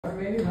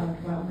really like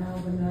about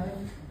Melbourne though,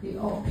 the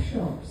op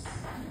shops.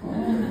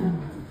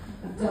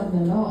 I've done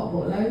a lot,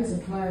 bought loads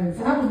of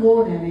clothes. I haven't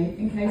worn any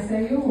in case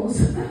they're yours.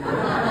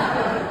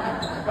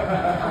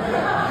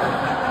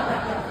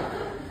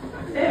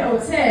 Little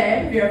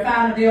tip, if you're a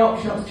fan of the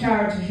op shops,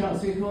 charity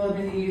shops we call them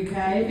in the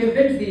UK. If you've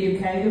been to the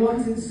UK, the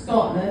ones in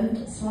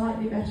Scotland,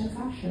 slightly better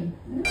fashion.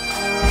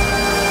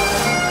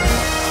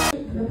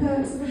 The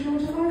perks of a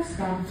shorter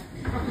lifespan.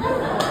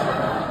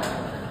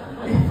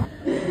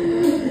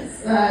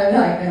 So,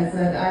 like I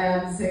said, I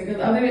am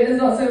single. I mean,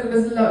 there's lots of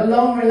there's a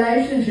long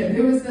relationship.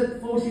 Who was the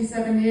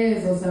 47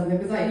 years or something?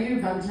 It was like you,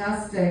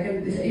 fantastic.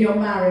 And you're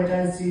married,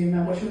 I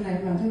assume. What's your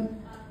name,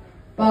 madam?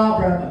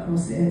 Barbara. Of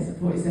course it is.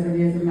 47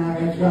 years of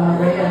marriage,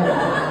 Barbara. Yeah.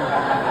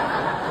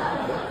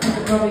 I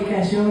could probably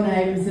guess your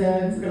name's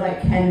it's a bit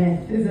like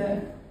Kenneth, is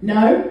it?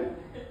 No?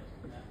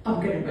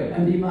 I'm good at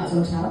it. You might as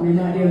well tell me,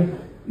 might you?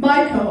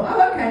 Michael.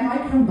 Oh, okay,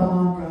 Michael and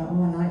Barbara.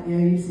 Oh, I like you.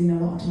 You've seen a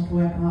lot of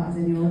Tupperware parties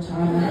in your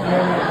time.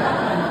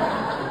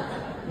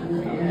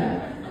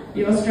 Yeah.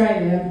 You're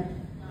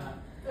Australian?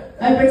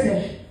 Oh,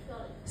 British?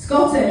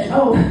 Scottish?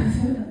 Oh,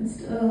 I'm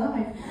still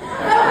alive.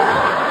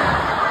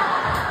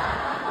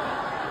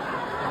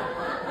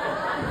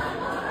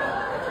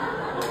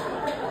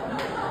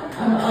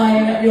 I'm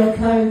eyeing up your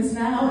clothes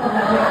now.